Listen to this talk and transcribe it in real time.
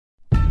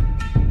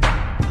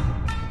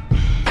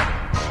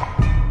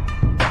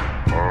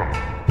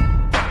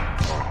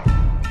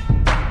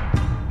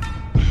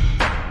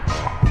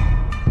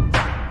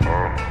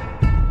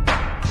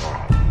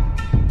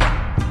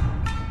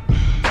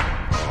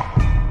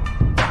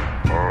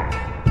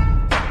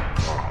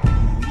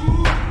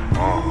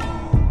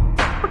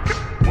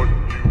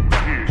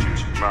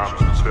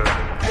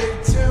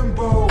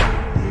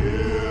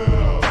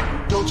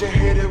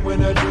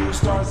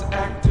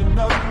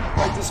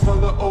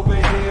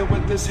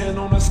his hand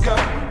on the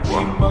sky.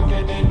 We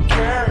mugging and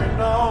carrying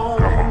on.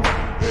 Come on.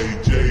 Hey,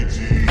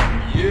 JG.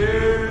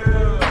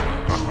 Yeah.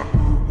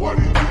 Why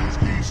these dudes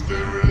keep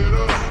staring at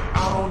us? I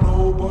don't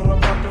know, but I'm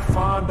about to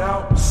find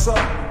out what's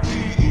up.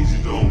 Be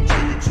easy, don't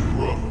take it too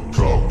rough.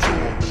 Talk to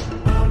him.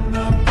 I'm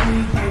not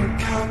being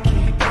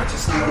cocky. I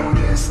just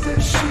noticed that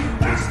she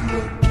was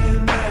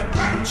looking at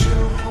me.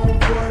 Chill,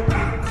 homeboy,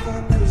 be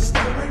cool, cause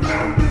there ain't no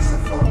reason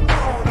for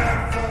all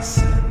that fuss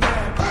and that.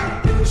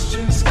 It's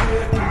just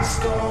getting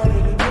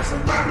started, and there's a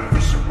lot of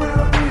fish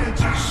around here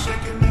just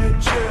shaking their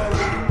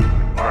jelly.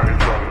 I ain't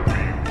trying to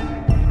be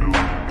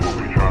rude, but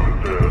we trying to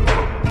tear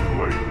up the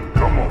place.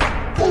 Come on.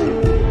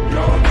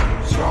 Y'all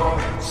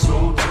so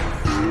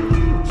tough.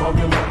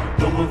 Talking like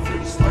double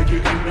fists like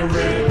you're in the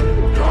red.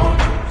 Y'all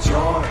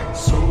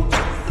so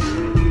tough.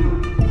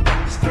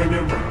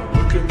 Standing around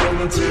looking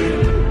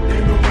militant.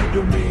 Ain't no need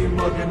to me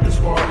mugging this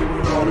party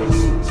with all this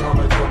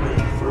time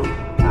coming through.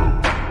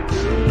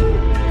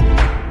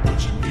 What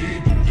you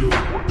need to do,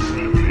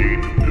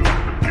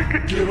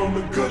 get on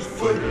the good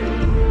foot.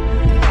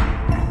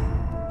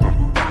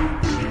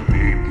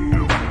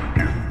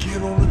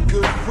 Get on the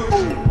good foot.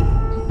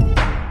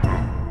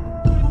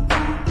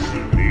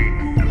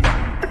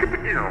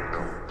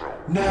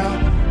 Now,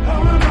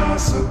 how am I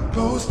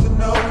supposed to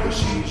know that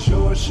she's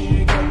yours? She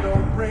ain't got no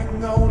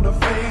ring on her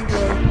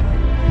finger.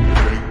 It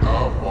ain't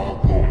our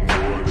fault, no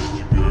more than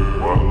your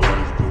girl.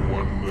 Life's the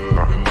one that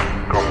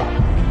come on.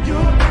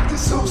 You're acting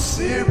so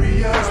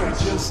serious. We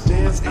just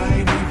dance, I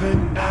ain't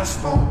even asked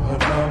for her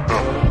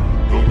number.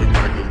 Don't be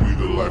mad cause we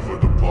the life of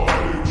the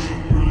party. We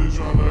ain't really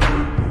tryna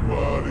hurt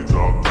nobody.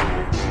 Talk to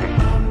him.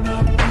 I'm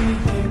not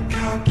being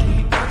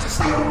cocky. I just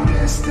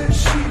noticed that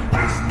she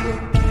was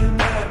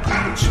looking at me.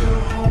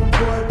 Chill,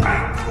 homeboy, be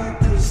cool,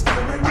 cause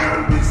there ain't no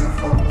reason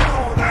for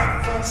all that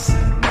fuss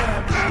and that.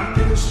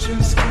 It's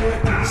just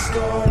getting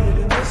started,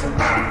 and there's a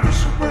lot of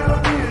fish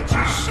around here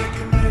just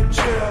shaking their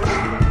jelly.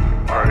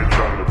 I ain't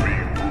trying to be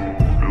rude,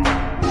 dude,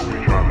 but we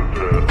trying to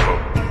tear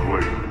up the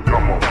place.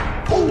 Come on.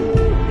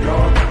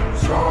 Y'all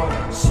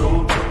so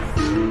tough.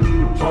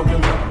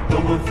 Talking like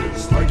double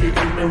fists like you're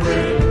in the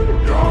red.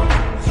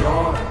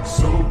 Y'all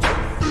so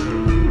tough.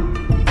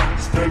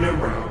 Standing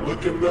around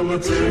looking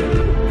militant.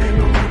 Ain't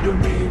no need to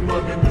me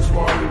mugging this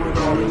party with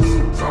all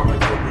this time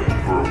coming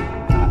through.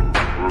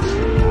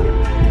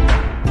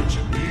 What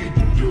you need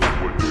to do,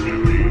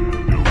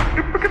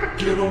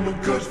 get on the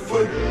good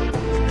foot.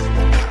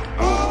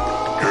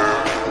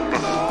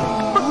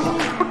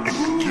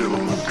 Get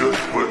on the good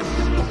foot.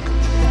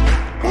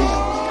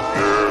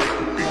 Girl,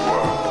 be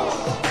quiet.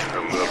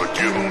 And let her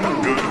get on the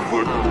good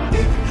foot.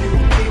 If you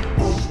keep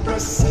on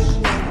pressing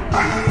me,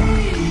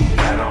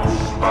 that don't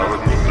bother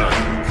me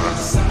none.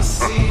 Cause I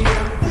see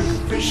every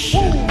fish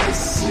in the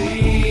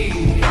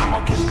sea. I'ma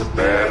catch the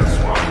baddest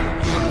one.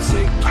 You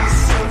take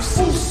yourself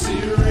so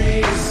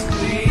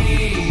seriously.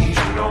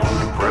 You don't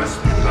impress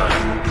me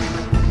none.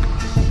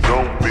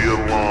 Don't be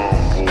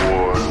alarmed,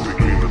 boy. We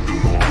can't do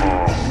no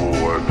harm,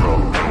 boy.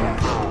 Talk to him.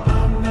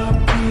 I'm not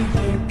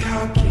being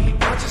cocky.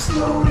 I just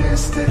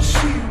noticed that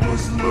she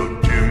was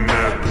looking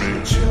at me.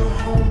 Chill,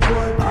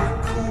 homeboy, be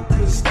cool,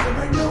 cause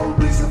there ain't no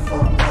reason for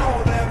all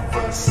that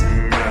fuss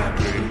and that.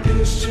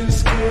 It's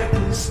just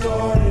getting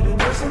started, and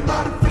there's a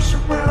lot of fish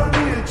around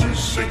here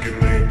just shaking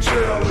their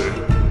jelly.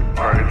 I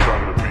ain't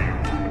trying to be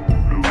rude,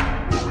 dude,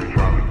 but we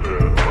trying to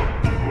tear up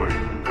the place.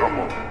 Come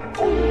on.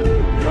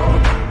 Y'all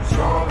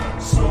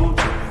so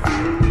tough.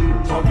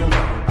 Talking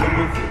like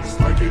double fists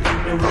like you're in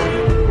the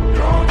red.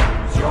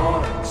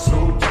 Y'all so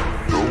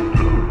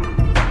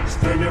tough.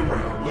 Standing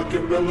around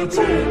looking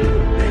militant.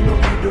 Ain't no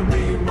need to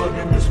me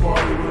mugging this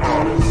party with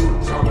all this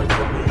time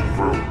coming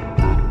through.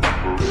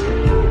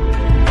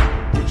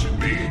 What you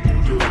need to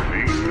do,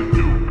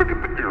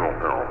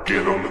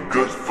 get on the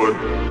good foot.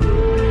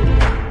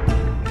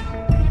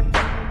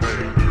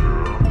 Hey,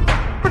 girl.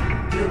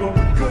 Get on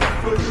the good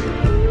foot.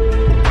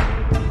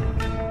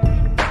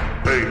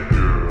 Hey,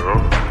 girl.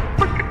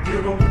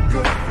 Get on the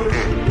good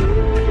foot.